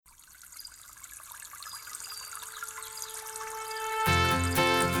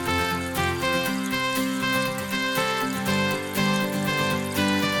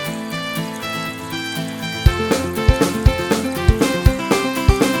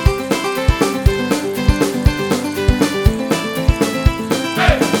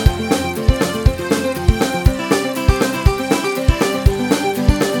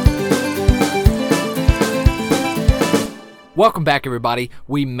Welcome back, everybody.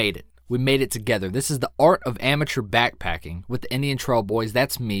 We made it. We made it together. This is the Art of Amateur Backpacking with the Indian Trail Boys.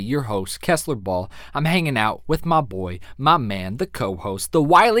 That's me, your host, Kessler Ball. I'm hanging out with my boy, my man, the co-host, the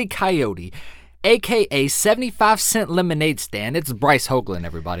Wile E. Coyote, a.k.a. 75-cent lemonade stand. It's Bryce Hoagland,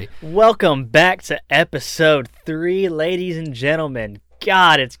 everybody. Welcome back to episode 3, ladies and gentlemen.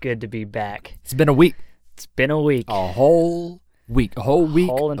 God, it's good to be back. It's been a week. It's been a week. A whole week. A whole week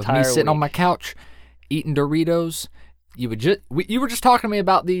whole of entire me sitting on week. my couch, eating Doritos. You were just talking to me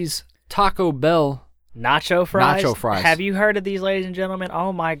about these Taco Bell Nacho fries? Nacho fries. Have you heard of these, ladies and gentlemen?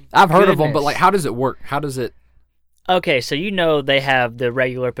 Oh, my I've heard of them, but goodness. like, how does it work? How does it... Okay, so you know they have the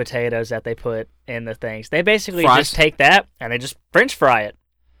regular potatoes that they put in the things. They basically Fries? just take that and they just French fry it.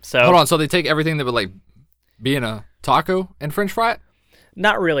 So Hold on, so they take everything that would like be in a taco and French fry it?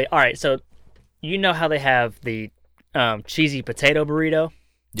 Not really. All right, so you know how they have the cheesy potato burrito?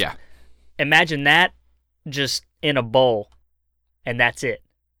 Yeah. Imagine that just in a bowl, and that's it.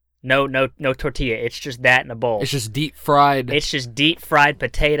 No tortilla. It's just that in a bowl. It's just deep fried. It's just deep fried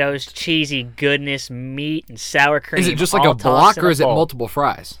potatoes, cheesy goodness, meat, and sour cream. Is it just like all a tossed block in or a is it bowl. multiple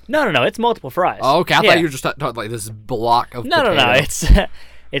fries? No. It's multiple fries. Oh, okay. I Yeah. thought you were just talking like this block of No. potato.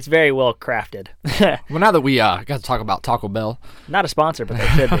 It's very well crafted. Well, now that we got to talk about Taco Bell, Not a sponsor, but they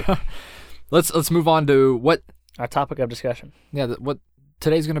should be. let's move on to what Our topic of discussion. what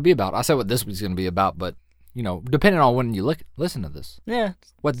today's going to be about. I said what this week's going to be about, but you know, depending on when you listen to this, Yeah.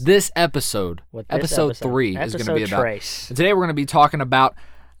 what this episode, episode 3 is going to be about. Trace And today we're going to be talking about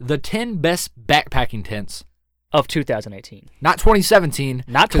the 10 best backpacking tents. of 2018. Not 2017.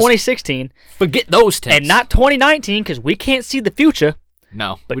 Not 'cause 2016. Forget those tents. And not 2019, because we can't see the future.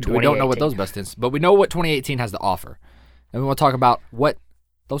 No, But we don't know what 2018. those best tents, but we know what 2018 has to offer. And we want to talk about what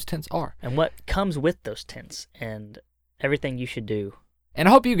those tents are. And what comes with those tents and everything you should do. And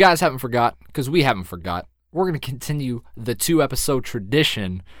I hope you guys haven't forgot, because we haven't forgot. We're going to continue the 2-episode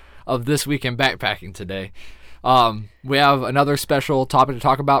tradition of This Week in Backpacking today. We have another special topic to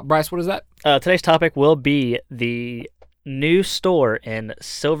talk about. Bryce, what is that? Today's topic will be the new store in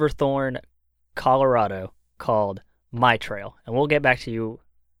Silverthorne, Colorado called My Trail. And we'll get back to you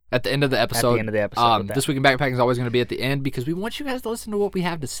At the end of the episode. at the end of the episode. with that. This Week in Backpacking is always going to be at the end because we want you guys to listen to what we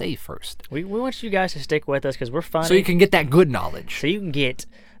have to say first. We want you guys to stick with us because we're funny. So you can get that good knowledge. So you can get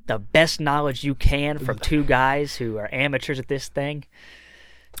the best knowledge you can from two guys who are amateurs at this thing.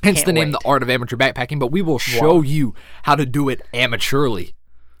 Hence Can't the name, wait. The Art of Amateur Backpacking, but we will show you how to do it amateurly.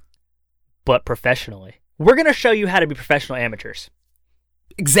 But professionally. We're going to show you how to be professional amateurs.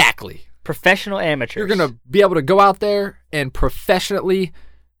 Exactly. Professional amateurs. You're going to be able to go out there and professionally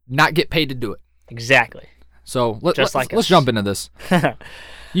not get paid to do it. Exactly. So Just let's like us. jump into this.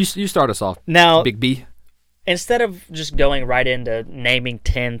 You start us off, Now, Big B. instead of just going right into naming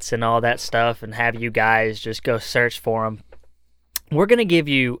tents and all that stuff and have you guys just go search for them, we're going to give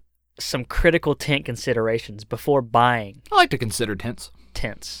you some critical tent considerations before buying I like to consider tents.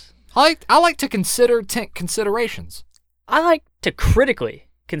 tents. I like to consider tent considerations. I like to critically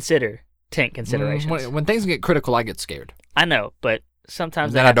consider tent considerations. When things get critical, I get scared. I know, but sometimes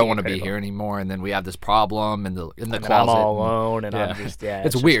And they then I have don't get want to be critical. here anymore, and then we have this problem in the And then closet. I'm all alone, and yeah. I'm just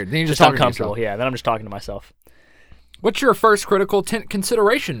It's just- weird. Then you're just just talking to uncomfortable. yourself. Yeah, then I'm just talking to myself. What's your first critical tent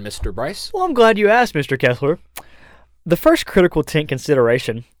consideration, Mr. Bryce? Well, I'm glad you asked, Mr. Kessler. The first critical tent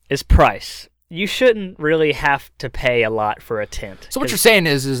consideration is price. You shouldn't really have to pay a lot for a tent. So what 'cause- you're saying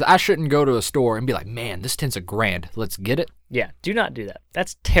is I shouldn't go to a store and be like, man, this tent's $1,000. Let's get it. Yeah, do not do that.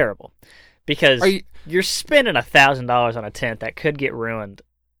 That's terrible. Because Are you- you're spending $1,000 on a tent that could get ruined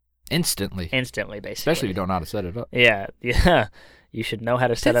Instantly. instantly, basically. Especially if you don't know how to set it up. Yeah. You should know how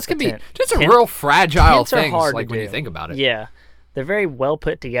to set Tents up can a be tent. just a Tent- real fragile tents are things, hard like to when you do. think about it. Yeah. They're very well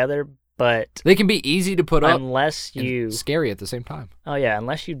put together, but They can be easy to put up unless you and scary at the same time.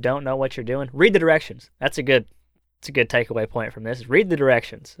 unless you don't know what you're doing, read the directions. That's a good takeaway point from this. Is read the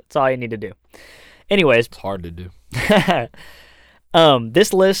directions. That's all you need to do. Anyways, It's hard to do.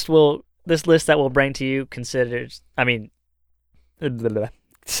 this list that we'll bring to you considers.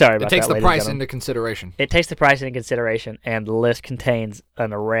 Sorry about It takes that, the ladies and price gentlemen. into consideration. It takes the price into consideration, and the list contains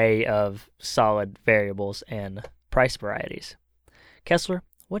an array of solid variables and price varieties. Kessler,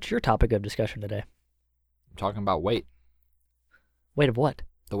 what's your topic of discussion today? I'm talking about weight. Weight of what?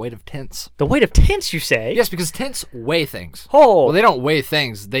 The weight of tents. The weight of tents, you say? Yes, because tents weigh things. Oh, Well, they don't weigh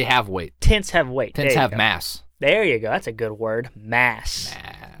things. They have weight. tents have weight. Tents There you have go. mass. There you go. That's a good word. Mass.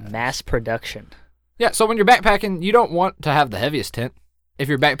 Mass. Mass production. Yeah, so when you're backpacking, you don't want to have the heaviest tent. If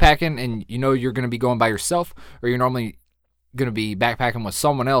you're backpacking and you know you're going to be going by yourself, or you're normally going to be backpacking with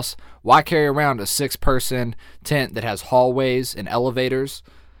someone else, why carry around a 6-person tent that has hallways and elevators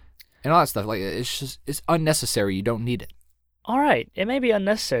and all that stuff? Like, it's unnecessary. You don't need it. All right, it may be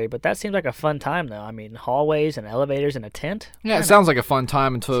unnecessary, but that seems like a fun time, though. I mean, hallways and elevators and a tent. Yeah, it sounds like a fun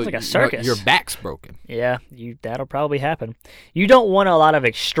time until like a circus. your back's broken. Yeah, that'll probably happen. You don't want a lot of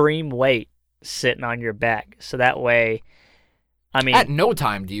extreme weight sitting on your back, so that way, I mean... At no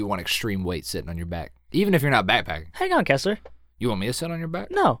time do you want extreme weight sitting on your back, even if you're not backpacking. Hang on, Kessler. You want me to sit on your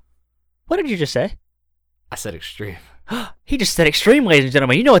back? No. What did you just say? I said extreme. He just said extreme, ladies and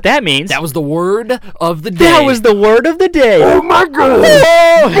gentlemen. You know what that means. That was the word of the day. That was the word of the day. Oh my god!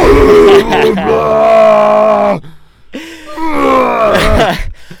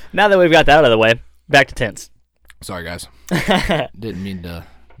 Now that we've got that out of the way, back to tents. Sorry, guys. Didn't mean to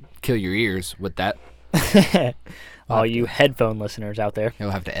kill your ears with that. All you headphone listeners out there.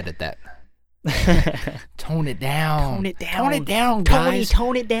 You'll have to edit that. Tone it down. Tone it down. Tone it down, guys.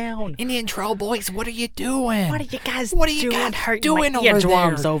 Tone it down. Indian Trail Boys, what are you doing? What are you guys What are you doing? guys doing over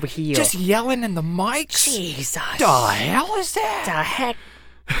eardrums there? over here. Just yelling in the mics? Jesus. The hell is that?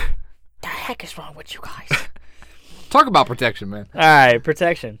 The heck is wrong with you guys? Talk about protection, man. All right,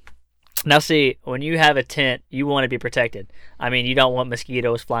 protection. Now, see, when you have a tent, you want to be protected. I mean, you don't want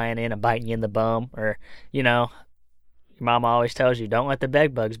mosquitoes flying in and biting you in the bum, or, you know, your mama always tells you, don't let the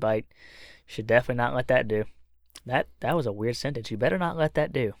bed bugs bite. You should definitely not let that do. That was a weird sentence. You better not let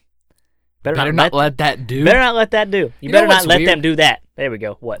that do. Better not let that do. Better not let that do. You better not let them do that. There we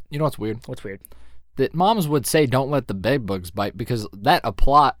go. What? You know what's weird? What's weird? That moms would say don't let the bed bugs bite because that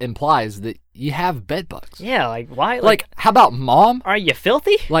implies that you have bed bugs. Yeah, like why? Like, how about mom? Are you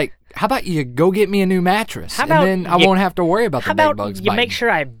filthy? Like, how about you go get me a new mattress? How about and then I won't have to worry about the bed bugs How about you biting. make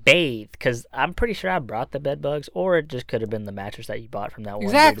sure I bathe? Because I'm pretty sure I brought the bed bugs, or it just could have been the mattress that you bought from that one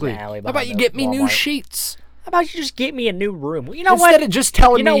Exactly. dude in the alley How about behind you the get me new Walmart. sheets? How about you just get me a new room? You know Instead what? of just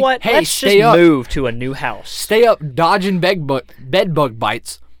telling You know me, what? hey, Let's stay just up. move to a new house. Stay up dodging bed bug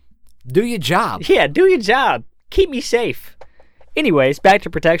bites. Do your job. Yeah, do your job. Keep me safe. Anyways, back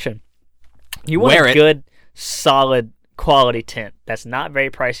to protection. You want Wear a it. good, solid, quality tent that's not very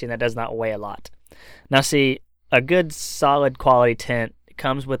pricey and that does not weigh a lot. Now, see, a good, solid, quality tent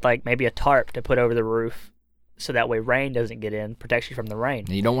comes with like maybe a tarp to put over the roof so that way rain doesn't get in, protects you from the rain.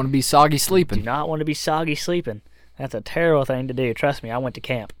 You don't want to be soggy Do sleeping. not want to be soggy sleeping. That's a terrible thing to do. Trust me, I went to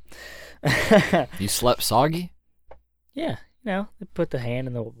camp. You slept soggy? Yeah, you know, put the hand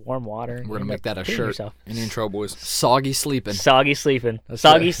in the warm water. And We're going to end make up that a peeing shirt. yourself. Indian Trail Boys. Soggy sleeping. Soggy sleeping. That's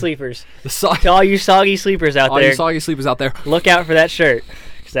Soggy it. sleepers. The To all you soggy sleepers out all there, you soggy sleepers out there. look out for that shirt.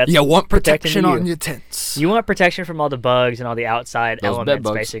 'Cause that's You want protecting protection you. on your tents. You want protection from all the bugs and all the outside Those bed elements,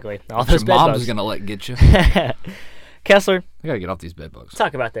 bugs. basically. All Your those bed mom's bugs. going to let get you. Kessler, I got to get off these bed bugs. let's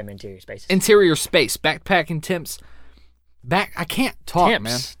talk about them interior spaces. Interior space. Backpacking temps. I can't talk, Temps.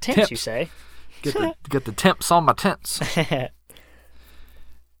 man. Temps, you say? Get the temps on my tents.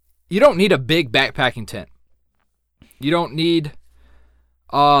 You don't need a big backpacking tent. You don't need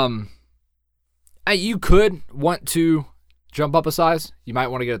you could want to jump up a size. You might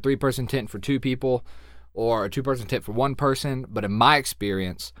want to get a 3-person tent for 2 people or a 2-person tent for 1 person, but in my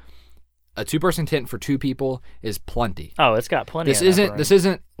experience, a 2-person tent for 2 people is plenty. Oh, it's got plenty This of isn't room. this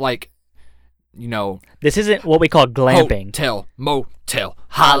isn't like, you know, This isn't what we call glamping. hotel, motel,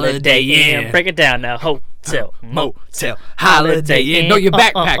 holiday inn. Break it down now. Hotel, Motel, Holiday Inn. No, you're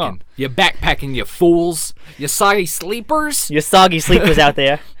backpacking. You're backpacking, you fools. You soggy sleepers. You soggy sleepers out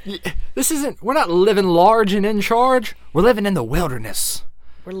there. We're not living large and in charge. We're living in the wilderness.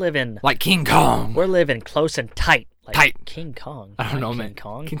 We're living Like King Kong. We're living close and tight. Like Tight. King Kong. I don't Not know, King man.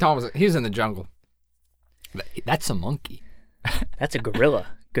 Kong. King Kong he was in the jungle. That's a monkey. That's a gorilla.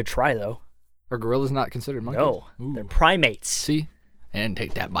 Good try, though. Are gorillas not considered monkeys? No, Ooh. they're primates. See? I didn't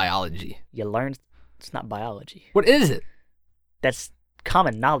take that biology. You learn it's not biology. What is it? That's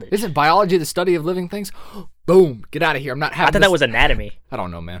common knowledge. Isn't biology the study of living things? Boom. Get out of here. I'm not having I thought this. that was anatomy. I don't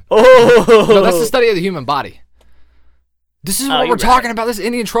know, man. Oh, No, that's the study of the human body. This is what we're you're talking right. about. This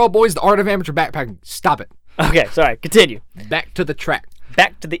Indian Trail Boys, the art of amateur backpacking. Stop it. Okay, sorry. Continue. Back to the track.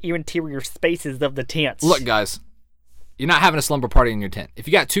 Back to the interior spaces of the tents. Look, guys, you're not having a slumber party in your tent. If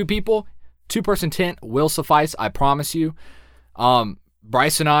you got 2 people, 2-person tent will suffice. I promise you.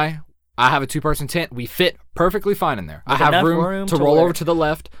 Bryce and I have a 2-person tent. We fit perfectly fine in there. I With have enough room room to to roll where- over to the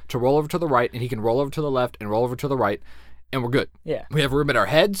left, to roll over to the right, and he can roll over to the left and roll over to the right, and we're good. Yeah. We have room at our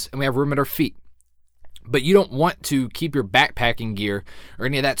heads and we have room at our feet. But you don't want to keep your backpacking gear or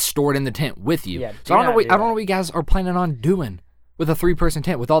any of that stored in the tent with you. Yeah, so I don't know do what not do that. you guys are planning on doing with a 3-person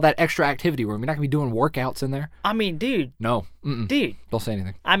tent with all that extra activity room. You're not gonna be doing workouts in there. I mean, dude. No. Mm-mm. Dude. Don't say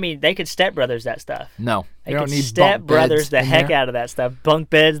anything. I mean, they could step brothers that stuff. No. They You don't could need step bunk brothers beds the in heck there. out of that stuff.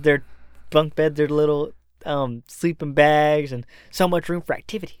 Bunk beds, they're little sleeping bags, and so much room for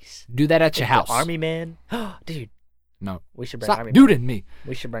activities. Do that at your The house. Army men. Dude, No. We should bring Stop army duding me.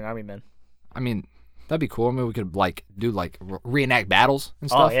 We should bring army men. I mean, that'd be cool. I mean, we could do reenact battles and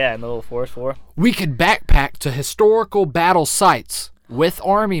Oh stuff. yeah, in the little forest floor. We could backpack to historical battle sites with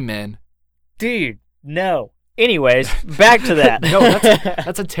army men. Dude, no. Anyways, back to that. No,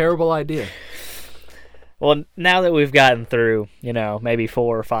 that's a terrible idea. Well, now that we've gotten through, maybe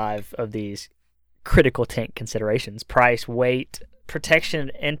 4 or 5 of these critical tent considerations, price, weight,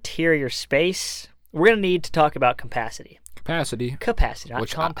 protection, interior space, we're going to need to talk about capacity. Capacity, not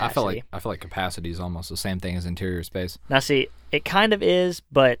which compacity. I feel like capacity is almost the same thing as interior space. Now, see, it kind of is,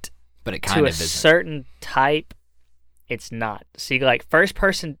 but it kind of isn't. To a certain type, it's not. See, like first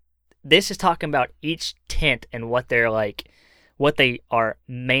person, this is talking about each tent and what they are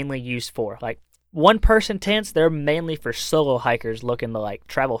mainly used for. Like one person tents, they're mainly for solo hikers looking to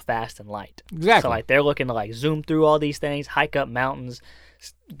travel fast and light. Exactly. So they're looking to zoom through all these things, hike up mountains,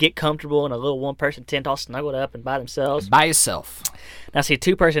 get comfortable in a little one-person tent all snuggled up and by themselves. By yourself. Now, see,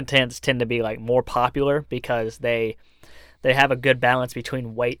 two-person tents tend to be more popular because they have a good balance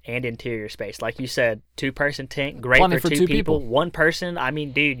between weight and interior space. Like you said, two-person tent, great Plenty for two people. One person, I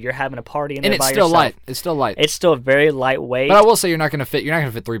mean, dude, you're having a party in there by yourself. It's still light. It's still very lightweight. But I will say you're not gonna fit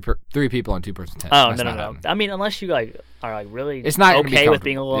three people in two-person tent. Oh, no. I mean, unless you are really it's not okay with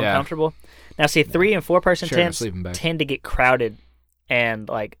being a little uncomfortable. Now, see, 3- and 4-person tents tend to get crowded and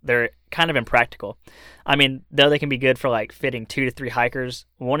they're kind of impractical. I mean, though they can be good for fitting 2 to 3 hikers,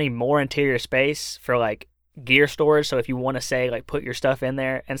 wanting more interior space for gear storage. So if you want to say put your stuff in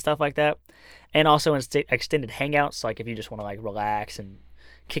there and stuff like that, and also extended hangouts, if you just want to relax and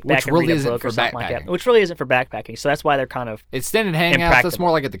kick back and read a book or something like that, which really isn't for backpacking. So that's why they're kind of extended hangouts. That's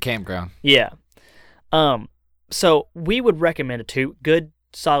more like at the campground. Yeah. So we would recommend a good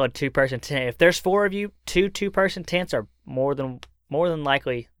solid 2-person tent. If there's 4 of you, 2-person tents are more than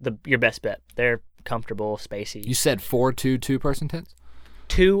likely your best bet. They're comfortable, spacey. You said 4 two-person tents?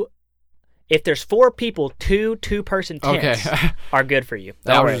 2. If there's 4 people, 2-person tents are good for you.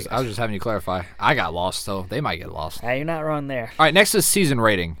 I was just having you clarify. I got lost, so they might get lost. Hey, you're not wrong there. All right, next is season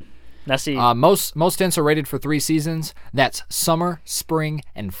rating. Now see, most tents are rated for 3 seasons. That's summer, spring,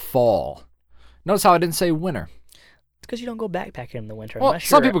 and fall. Notice how I didn't say winter. It's because you don't go backpacking in the winter. Well,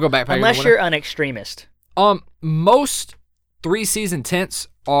 some people go backpacking unless in the winter. You're an extremist. Most 3-season tents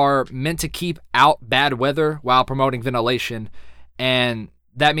are meant to keep out bad weather while promoting ventilation, and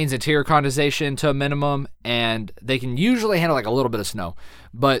that means interior condensation to a minimum, and they can usually handle a little bit of snow.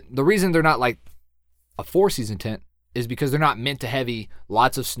 But the reason they're not a 4-season tent is because they're not meant to heavy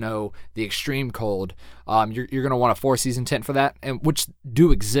lots of snow, the extreme cold. You're going to want a 4-season tent for that, and which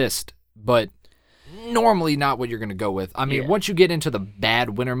do exist, but normally not what you're going to go with. I mean, once you get into the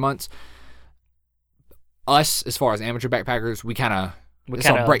bad winter months, us, as far as amateur backpackers, we kind of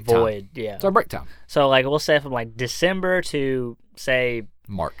break avoid, time. Yeah. It's our break time. So we'll say from December to say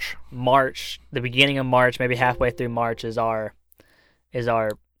March, the beginning of March, maybe halfway through March is our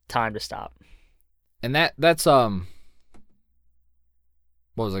time to stop. And that's what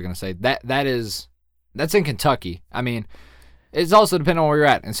was I going to say? That's in Kentucky. I mean, it's also depending on where you're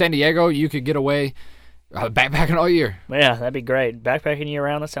at. In San Diego, you could get away backpacking all year. Yeah, that'd be great. Backpacking year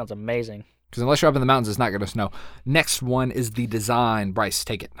round, that sounds amazing. Because unless you're up in the mountains, it's not going to snow. Next one is the design. Bryce,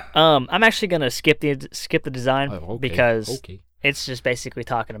 take it. I'm actually going to skip the design because it's just basically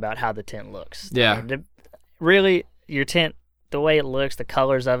talking about how the tent looks. Yeah. I mean, really, your tent, the way it looks, the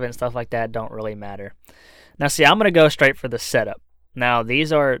colors of it and stuff like that don't really matter. Now, see, I'm going to go straight for the setup. Now,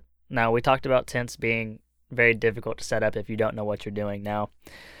 we talked about tents being very difficult to set up if you don't know what you're doing. Now,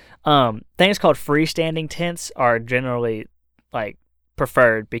 things called freestanding tents are generally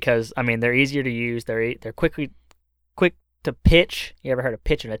preferred because they're easier to use. They're quick to pitch. You ever heard of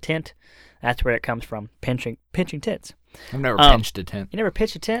pitching a tent? That's where it comes from. Pinching tents. I've never pinched a tent. You never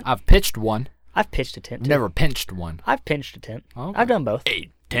pitched a tent? I've pitched one. I've pitched a tent. Never pinched one. I've pinched a tent. Okay. I've done both. Hey,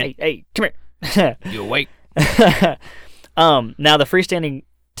 tent. Hey, come here. You awake? Now the freestanding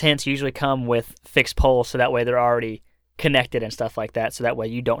tents usually come with fixed poles, so that way they're already connected and stuff like that. So that way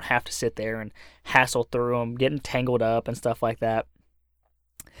you don't have to sit there and hassle through them, getting tangled up and stuff like that.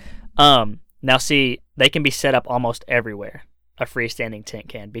 Now see, they can be set up almost everywhere. A freestanding tent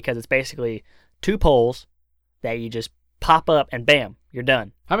can, because it's basically 2 poles that you just pop up and bam, you're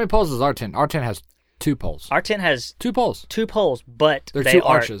done. How many poles is our tent? Our tent has 2 poles. Our tent has 2 poles. 2 poles, but they're they 2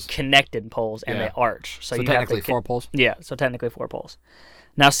 are arches. Connected poles, and they arch. So you technically have to 4 poles? Yeah, so technically 4 poles.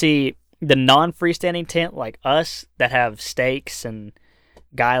 Now see, the non-freestanding tent like us that have stakes and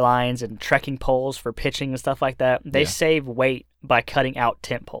guy lines and trekking poles for pitching and stuff like that, they save weight by cutting out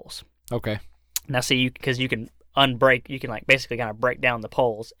tent poles. Okay. Now see, because you can basically kind of break down the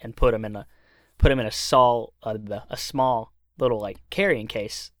poles and put them in a put them in a small little like carrying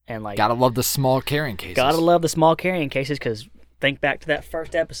case, and like Gotta love the small carrying cases. gotta love the small carrying cases because think back to that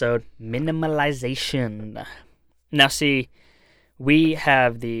first episode, minimalization. Now see, we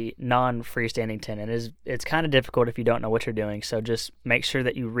have the non-freestanding tent, and it's kind of difficult if you don't know what you're doing. So just make sure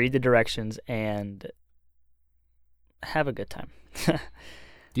that you read the directions and have a good time.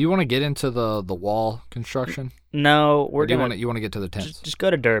 Do you want to get into the wall construction? No, Or do you want to get to the tents? just go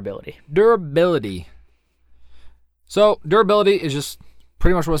to durability. Durability. So durability is just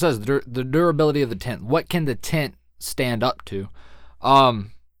pretty much what it says. The durability of the tent. What can the tent stand up to?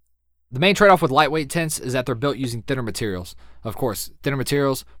 The main trade-off with lightweight tents is that they're built using thinner materials. Of course, thinner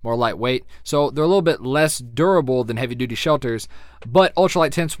materials, more lightweight. So they're a little bit less durable than heavy-duty shelters, but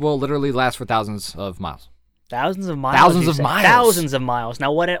ultralight tents will literally last for thousands of miles. Thousands of miles. Thousands of miles. Thousands of miles.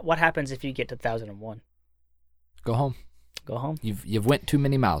 Now, what happens if you get to 1,001? Go home. Go home. You've went too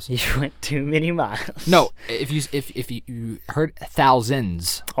many miles. You went too many miles. No, if you heard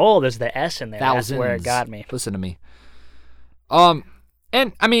thousands. Oh, there's the S in there. Thousands. That's where it got me. Listen to me. And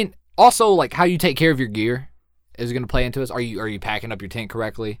I mean, also like how you take care of your gear is going to play into this. Are you packing up your tent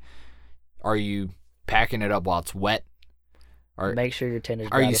correctly? Are you packing it up while it's wet? Make sure your tent is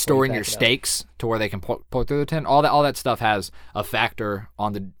dry. Are you before storing pack your it up. stakes to where they can poke through the tent? All that stuff has a factor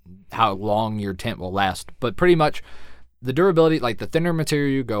on how long your tent will last. But pretty much the durability, like the thinner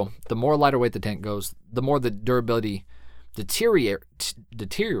material you go, the more lighter weight the tent goes, the more the durability deteriorates.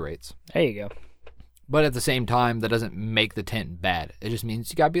 There you go. But at the same time, that doesn't make the tent bad. It just means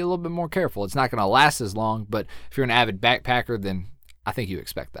you got to be a little bit more careful. It's not going to last as long, but if you're an avid backpacker, then I think you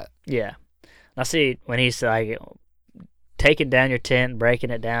expect that. Yeah. Now, see, when he's like taking down your tent, breaking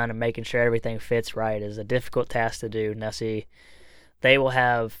it down, and making sure everything fits right is a difficult task to do. Now, see, they will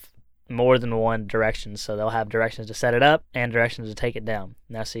have more than one direction, so they'll have directions to set it up and directions to take it down.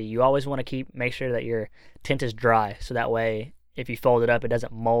 Now, see, you always want to make sure that your tent is dry, so that way if you fold it up, it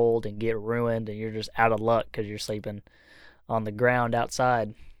doesn't mold and get ruined, and you're just out of luck because you're sleeping on the ground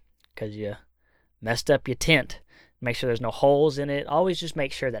outside because you messed up your tent. Make sure there's no holes in it. Always just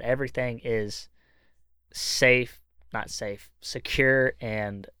make sure that everything is secure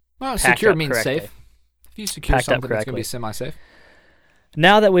and Well, packed secure up means correctly. safe. If you secure Packed up something, it's going to correctly. be semi-safe.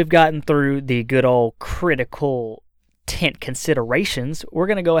 Now that we've gotten through the good old critical tent considerations, we're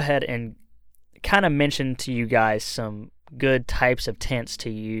going to go ahead and kind of mention to you guys some good types of tents to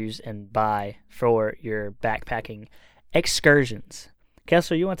use and buy for your backpacking excursions.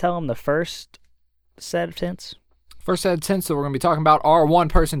 Kessler, you want to tell them the first set of tents? First set of tents that we're going to be talking about are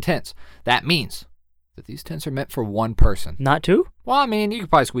one-person tents. That means that these tents are meant for one person. Not two? Well, I mean, you could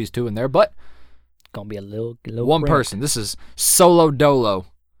probably squeeze two in there, but Gonna be a little one cramped. person. This is solo dolo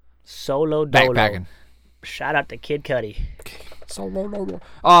Solo dolo. backpacking. Shout out to Kid Cudi. Solo dolo.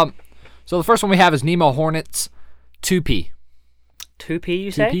 So the first one we have is Nemo Hornets 2P. 2P,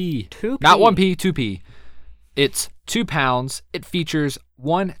 you say? 2P. 2P. Not 1P, 2P. It's 2 pounds. It features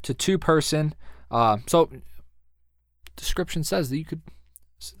 1 to 2 person. So description says that you could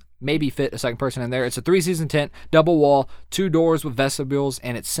maybe fit a second person in there. It's a 3-season tent, double wall, 2 doors with vestibules,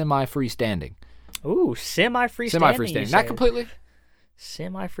 and it's semi-freestanding. Ooh, semi-freestanding. Semi-freestanding. you Not said. completely.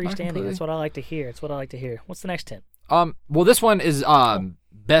 Semi-freestanding. completely. That's what I like to hear. It's what I like to hear. What's the next tent? Well, this one is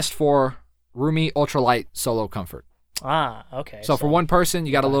best for roomy, ultralight solo comfort. Ah, okay. So for one person,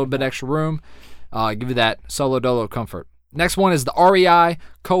 you got a little bit extra room. Give you that solo dolo comfort. Next one is the REI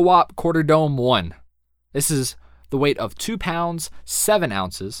Co-op Quarter Dome 1. This is the weight of 2 pounds, 7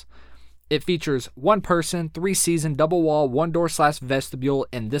 ounces. It features 1 person, 3-season, double wall, 1 door / vestibule,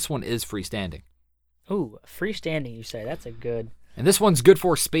 and this one is freestanding. Ooh, freestanding, you say. That's a good... And this one's good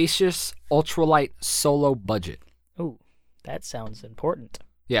for spacious, ultralight solo budget. Ooh, that sounds important.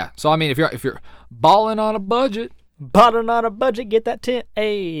 Yeah. So I mean, if you're balling on a budget, Bottom on a budget, get that tent.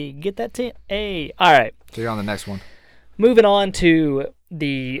 Hey, get that tent. Hey. All right. so you're on the next one. Moving on to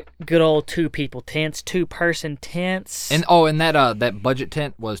the good old 2-people tents, 2-person tents. And that budget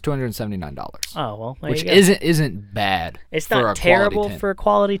tent was $279. Oh, well, there Which you go. isn't bad. It's for not a terrible quality tent. for a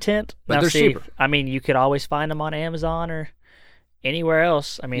quality tent. But Now, they're see, cheaper. I mean, you could always find them on Amazon or anywhere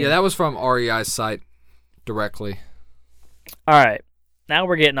else. I mean, Yeah, that was from REI's site directly. all right. Now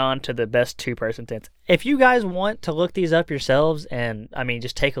we're getting on to the best 2-person tents. If you guys want to look these up yourselves and, I mean,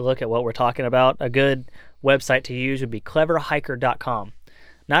 just take a look at what we're talking about, a good website to use would be cleverhiker.com.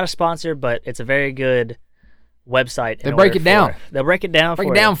 Not a sponsor, but it's a very good website. They break it down. They'll break it down Break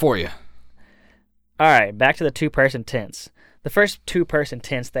for it down you. for you. All right, back to the 2-person tents. The first 2-person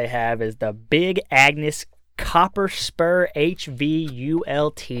tents they have is the Big Agnes Copper Spur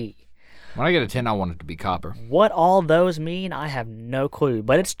HVULT. When I get a tent, I want it to be copper. What all those mean, I have no clue.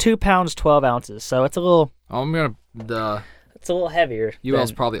 But it's 2 pounds 12 ounces, so it's a little. It's a little heavier.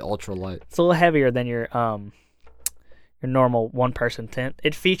 UL's probably ultra light. It's a little heavier than your normal 1-person tent.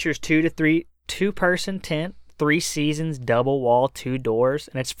 It features 2-person tent, 3 seasons, double wall, 2 doors,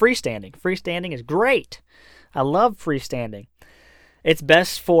 and it's freestanding. Freestanding is great. I love freestanding. It's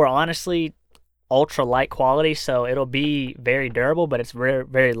best for, honestly, ultra light quality, so it'll be very durable, but it's very,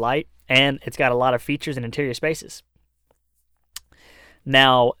 very light, and it's got a lot of features and interior spaces.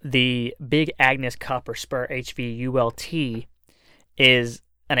 Now, the Big Agnes Copper Spur HV ULT is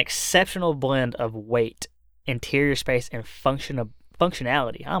an exceptional blend of weight, interior space, and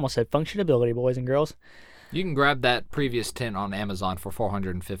functionality. I almost said functionability, boys and girls. You can grab that previous tent on Amazon for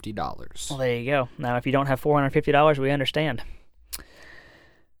 $450. Well, there you go. Now, if you don't have $450, we understand.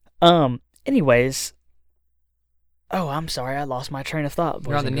 Anyways. Oh, I'm sorry. I lost my train of thought.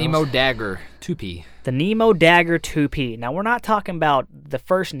 We're on the Nemo Dagger 2P. The Nemo Dagger 2P. Now, we're not talking about the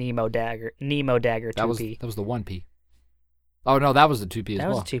first Nemo Dagger 2P. That was the 1P. Oh, no, that was the 2P as well.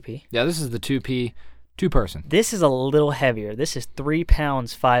 That was the 2P. Yeah, this is the 2P, 2-person. This is a little heavier. This is 3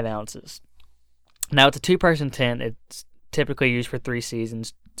 pounds 5 ounces. Now, it's a 2-person tent. It's typically used for 3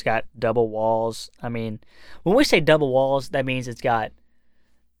 seasons. It's got double walls. I mean, when we say double walls, that means it's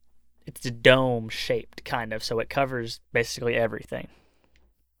a dome-shaped, kind of, so it covers basically everything.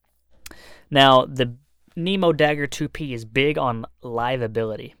 Now, the Nemo Dagger 2P is big on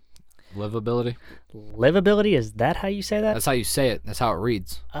livability. Livability? Livability, is that how you say that? That's how you say it. That's how it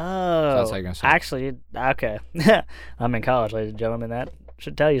reads. Oh. So that's how you're going to say actually, okay. I'm in college, ladies and gentlemen. That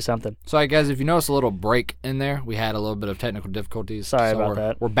should tell you something. So, guys, if you notice a little break in there, we had a little bit of technical difficulties. Sorry about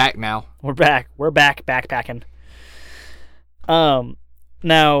that. We're back now. We're back backpacking.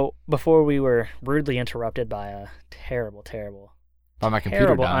 Now, before we were rudely interrupted by a terrible by my computer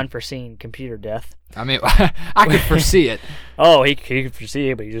terrible dying. Unforeseen computer death. I mean, I could foresee it. Oh, he could foresee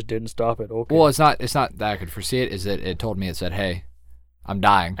it, but he just didn't stop it. Okay. Well, it's not that I could foresee it. Is that it told me, it said, hey, I'm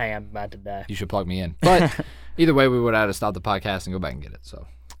dying. I am about to die. You should plug me in. But either way, we would have to stop the podcast and go back and get it. So.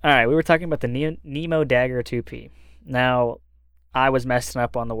 All right, we were talking about the Nemo Dagger 2P. Now, I was messing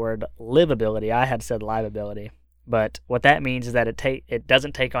up on the word livability. I had said livability. But what that means is that it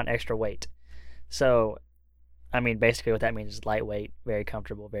doesn't take on extra weight. So, I mean, basically what that means is lightweight, very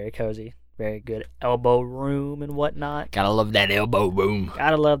comfortable, very cozy, very good elbow room and whatnot. Gotta love that elbow room.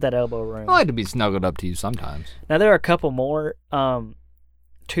 Gotta love that elbow room. I like to be snuggled up to you sometimes. Now, there are a couple more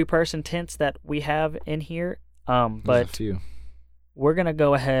 2-person tents that we have in here, but we're going to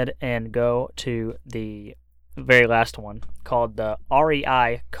go ahead and go to the very last one called the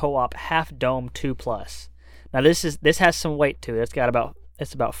REI Co-op Half Dome 2 Plus. Now, this has some weight to it.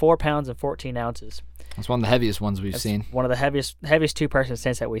 It's about 4 pounds and 14 ounces. That's one of the heaviest ones we've seen. One of the heaviest 2-person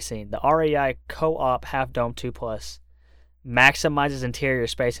tents that we've seen. The REI Co-op Half Dome 2 Plus maximizes interior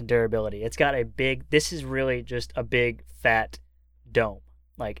space and durability. It's got this is really just a big, fat dome.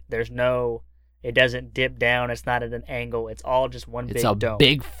 Like, it doesn't dip down. It's not at an angle. It's all just one big dome. It's a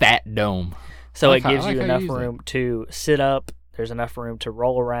big, fat dome. So it gives you enough room to sit up. There's enough room to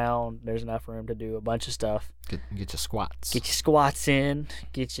roll around. There's enough room to do a bunch of stuff. Get your squats. Get your squats in.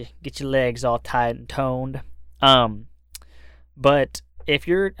 Get your legs all tight and toned. But if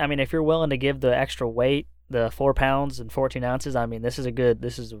you're willing to give the extra weight, the 4 pounds and 14 ounces, I mean, this is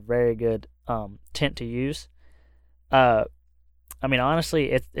a very good tent to use. I mean,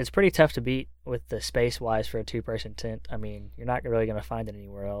 honestly, it's pretty tough to beat with the space wise for a 2-person tent. I mean, you're not really gonna find it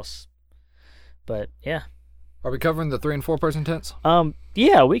anywhere else. But yeah. Are we covering the 3- and 4-person tents?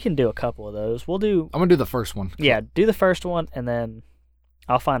 Yeah, we can do a couple of those. I'm gonna do the first one. Yeah, do the first one, and then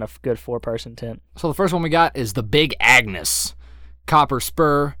I'll find a good 4-person tent. So the first one we got is the Big Agnes Copper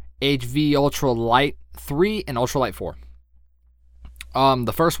Spur HV Ultralight 3 and Ultralight 4.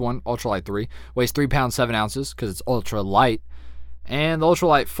 The first one, Ultralight 3, weighs 3 pounds 7 ounces because it's ultra light, and the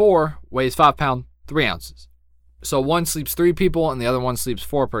Ultralight 4 weighs 5 pounds 3 ounces. So one sleeps 3 people and the other one sleeps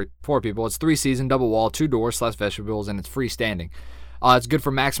 4 people. It's 3-season, double wall, 2 doors, /vegetables, and it's freestanding. It's good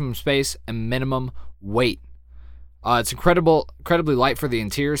for maximum space and minimum weight. It's incredibly light for the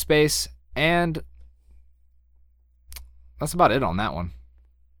interior space, and that's about it on that one.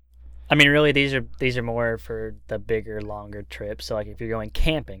 I mean, really, these are more for the bigger, longer trips. So, like, if you're going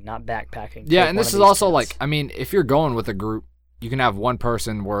camping, not backpacking. Yeah, and this is also tents. Like, I mean, if you're going with a group, you can have one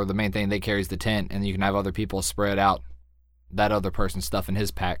person where the main thing they carry is the tent, and you can have other people spread out that other person's stuff in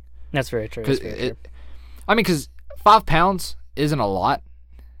his pack. That's very true. Because 5 pounds isn't a lot.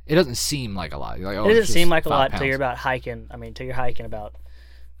 It doesn't seem like a lot. You're like, it doesn't seem like a lot until you're about hiking. I mean, until you're hiking about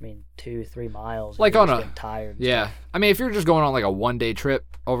 2-3 miles. Like you're on just getting tired. Yeah. I mean, if you're just going on like a 1-day trip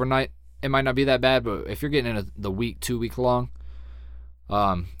overnight, it might not be that bad, but if you're getting in the week, 2 week long,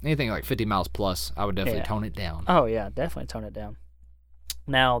 anything like 50 miles plus, I would definitely tone it down. Oh yeah, definitely tone it down.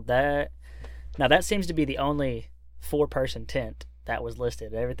 Now that seems to be the only 4-person tent that was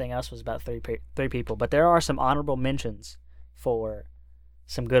listed. Everything else was about three people. But there are some honorable mentions for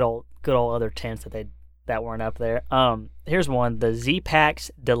some good old other tents that weren't up there. Here's one: the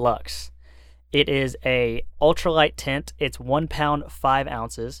Z-Pax Deluxe. It is a ultralight tent. It's 1 pound 5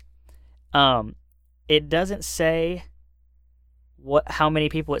 ounces. It doesn't say how many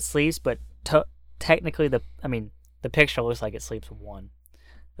people it sleeps, but technically the picture looks like it sleeps 1.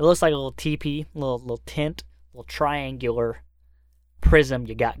 It looks like a little teepee, little tent, little triangular prism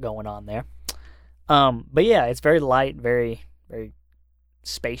you got going on there. But yeah, it's very light, very very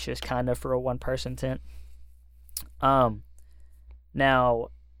spacious, kind of, for a 1-person tent. Now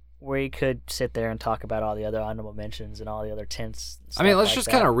we could sit there and talk about all the other honorable mentions and all the other tents. I mean, let's just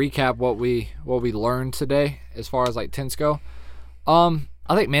kind of recap what we learned today as far as like tents go. I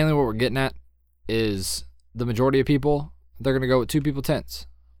think mainly what we're getting at is the majority of people, they're gonna go with 2 people tents.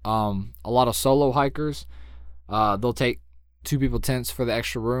 A lot of solo hikers, they'll take 2 people tents for the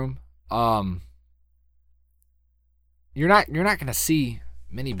extra room. You're not gonna see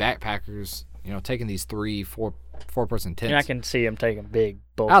many backpackers, taking these 4-person tents. You're not gonna see them taking big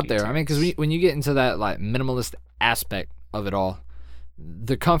bulky out there. tents. I mean, because when you get into that like minimalist aspect of it all,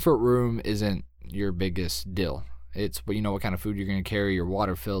 the comfort room isn't your biggest deal. It's what kind of food you're gonna carry, your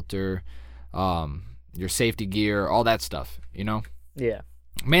water filter, your safety gear, all that stuff. Yeah.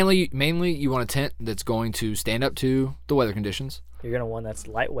 Mainly you want a tent that's going to stand up to the weather conditions. You're gonna want that's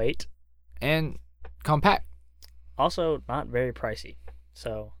lightweight and compact. Also, not very pricey.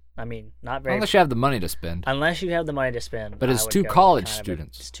 So, not very. Unless you have the money to spend. Unless you have the money to spend. But it's 2 college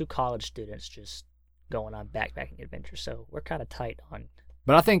students. It's 2 college students just going on backpacking adventures. So we're kind of tight on.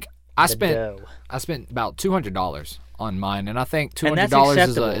 But I think I spent about $200 on mine, and I think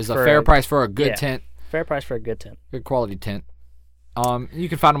 $200 is a fair price for a good tent. Fair price for a good tent. Good quality tent. You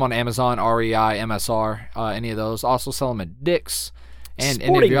can find them on Amazon, REI, MSR, any of those. Also sell them at Dick's and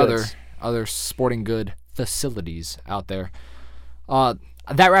any of your other sporting good facilities out there.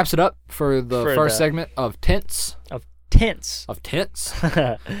 That wraps it up for the first segment of tents. Of tents.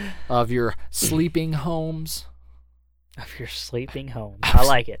 Of your sleeping homes. Of your sleeping homes. I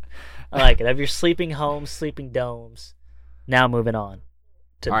like it. Of your sleeping homes, sleeping domes. Now moving on.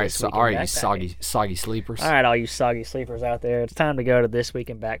 All right, you soggy sleepers. All right, all you soggy sleepers out there, it's time to go to This Week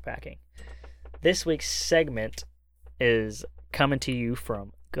in Backpacking. This week's segment is coming to you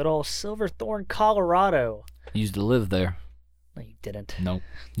from good old Silverthorne, Colorado. You used to live there. No, you didn't. Nope.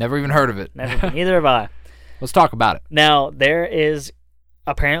 Never even heard of it. Neither have I. Let's talk about it. Now, there is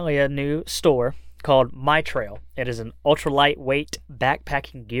apparently a new store called My Trail. It is an ultra-lightweight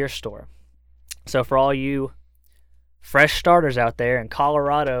backpacking gear store. So for all you fresh starters out there in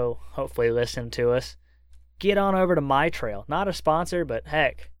Colorado, hopefully listen to us, get on over to My Trail. Not a sponsor, but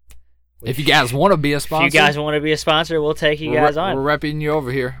heck. If you guys want to be a sponsor. If you guys want to be a sponsor, we'll take you guys on. We're repping you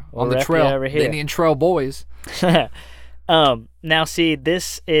over here on the trail. The Indian Trail Boys. Now, see,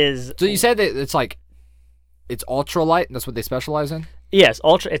 this is... So you said that it's ultralight? That's what they specialize in? Yes,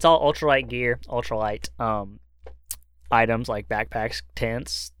 it's all ultralight gear, ultralight items like backpacks,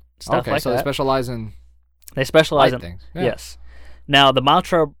 tents, stuff like that. Okay, so they specialize in... They specialize in things. Yeah. Yes. Now, the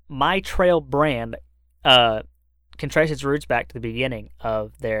My Trail brand can trace its roots back to the beginning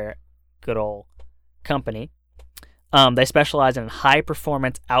of their good old company. They specialize in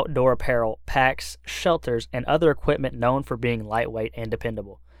high-performance outdoor apparel, packs, shelters, and other equipment known for being lightweight and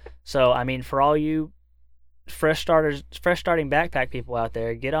dependable. So, for all you fresh starting backpack people out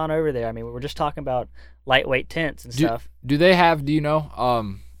there, get on over there. We were just talking about lightweight tents and stuff. Do they have? Do you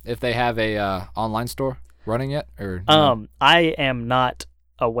know if they have a online store running yet, or no? I am not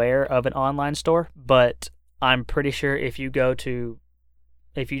aware of an online store, but I'm pretty sure if you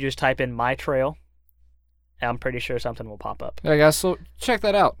just type in My Trail, I'm pretty sure something will pop up. Yeah, guys, so check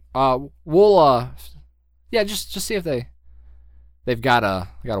that out. We'll just see if they've got a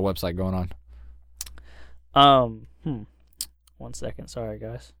website going on. 1 second, sorry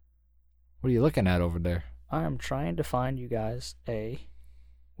guys. What are you looking at over there? I am trying to find you guys a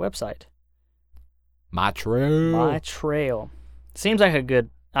website. My Trail. Seems like a good.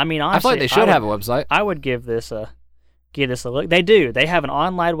 Honestly, I feel like they should have a website. I would give this a look. They do. They have an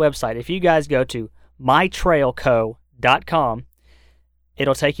online website. If you guys go to mytrailco.com,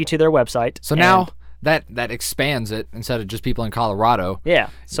 it'll take you to their website. So now that expands it instead of just people in Colorado. Yeah.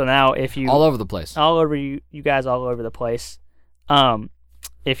 So now if you all over the place, you guys all over the place.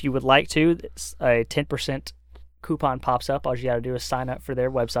 If you would like to, a 10% coupon pops up. All you got to do is sign up for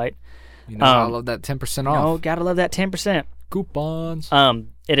their website. You know, I love that 10% off. No, gotta love that 10%. Coupons.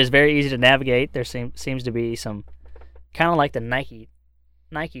 It is very easy to navigate. There seems to be some kind of like the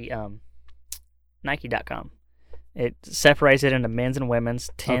Nike.com. It separates it into men's and women's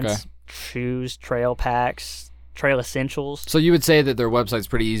tents, shoes, trail packs, trail essentials. So you would say that their website's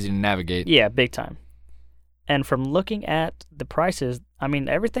pretty easy to navigate. Yeah, big time. And from looking at the prices, I mean,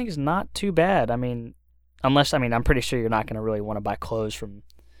 everything's not too bad. I mean, I'm pretty sure you're not going to really want to buy clothes from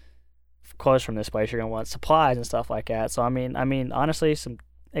this place. You're going to want supplies and stuff like that. So I mean, honestly,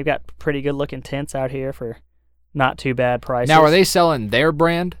 they've got pretty good looking tents out here for not too bad prices. Now, are they selling their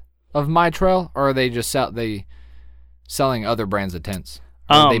brand of MyTrail, or are they just selling other brands of tents?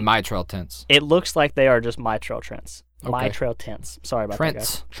 Or are they MyTrail tents? It looks like they are just MyTrail tents. Okay. MyTrail tents. Sorry about Trents. that,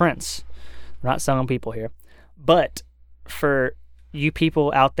 guys. Trents. We're not selling people here. But for you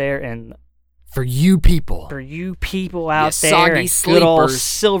people out there and For you people out there soggy in good old sleepers.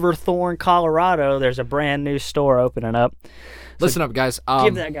 Silverthorne, Colorado, there's a brand new store opening up. Listen up, guys.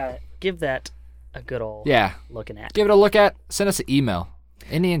 Give that a good old looking at. Give it a look at. Send us an email.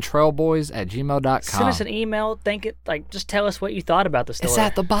 IndianTrailBoys@gmail.com. Send us an email. Just tell us what you thought about the store. It's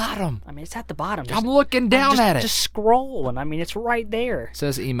at the bottom. I mean, it's at the bottom. I'm looking down at it. Just scroll, and I mean, it's right there. Send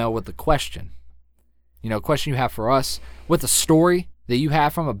us an email with the question. Question you have for us, with a story that you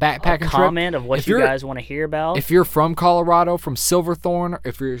have from a backpacking trip. Comment of what you guys want to hear about. If you're from Colorado, from Silverthorne, or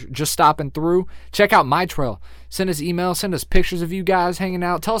if you're just stopping through, check out MyTrail. Send us email. Send us pictures of you guys hanging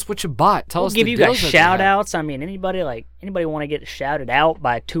out. Tell us what you bought. We'll give you guys shout outs. I mean, anybody want to get shouted out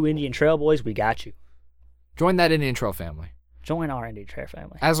by 2 Indian Trail Boys, we got you. Join that Indian Trail family. Join our Indian Trail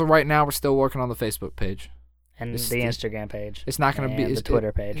family. As of right now, we're still working on the Facebook page. And the Instagram page. It's not going to be the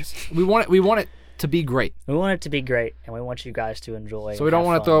Twitter page. We want it to be great. We want it to be great, and we want you guys to enjoy. So we don't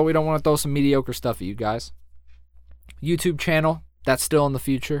want to throw some mediocre stuff at you guys. YouTube channel, that's still in the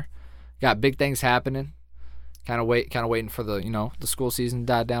future. Got big things happening. Kind of waiting for the school season to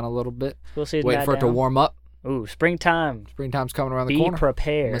die down a little bit. School season waiting for it to warm up. Ooh, springtime. Springtime's coming around the corner. Be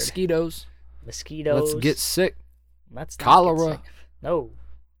prepared. Mosquitoes. Let's get sick. Let's not Cholera. get sick. No,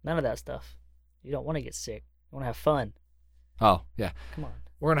 none of that stuff. You don't want to get sick. You want to have fun. Oh yeah. Come on.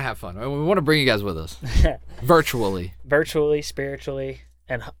 We're going to have fun. We want to bring you guys with us. Virtually, spiritually.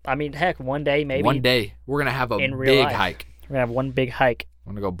 And, I mean, heck, one day maybe. One day, we're going to have a big hike. We're going to have one big hike.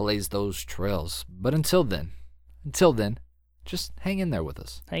 We're going to go blaze those trails. But until then, just hang in there with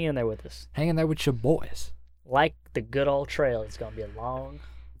us. Hang in there with us. Hang in there with your boys. Like the good old trail, it's going to be long,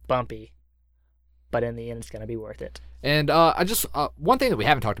 bumpy, but in the end, it's going to be worth it. And one thing that we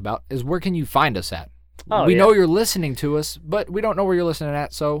haven't talked about is where can you find us at? We know you're listening to us, but we don't know where you're listening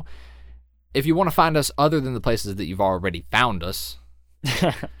at. So if you want to find us other than the places that you've already found us,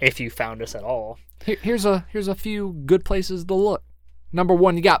 if you found us at all, here's a few good places to look. Number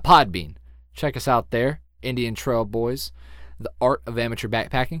 1, you got Podbean. Check us out there, Indian Trail Boys, the art of amateur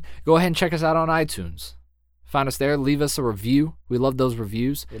backpacking. Go ahead and check us out on iTunes. Find us there. Leave us a review. We love those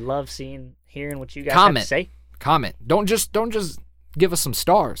reviews. We love hearing what you guys have to say. Comment. Don't just give us some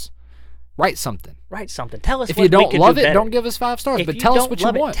stars. Write something. Tell us if what you don't love it, better. don't give us 5 stars. But tell us what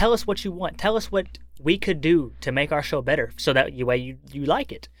you want. Tell us what you want. Tell us what we could do to make our show better, so that way you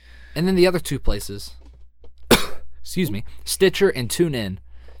like it. And then the other 2 places, excuse me, Stitcher and TuneIn.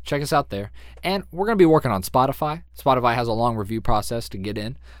 Check us out there. And we're going to be working on Spotify. Spotify has a long review process to get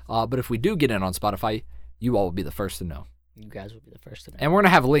in. But if we do get in on Spotify, you all will be the first to know. You guys will be the first to know. And we're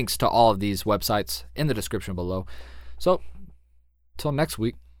going to have links to all of these websites in the description below. So, till next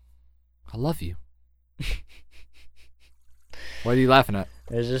week, I love you. What are you laughing at?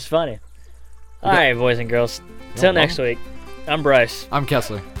 It's just funny. All right, boys and girls. Till next week. I'm Bryce. I'm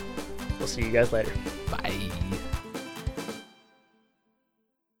Kessler. We'll see you guys later. Bye.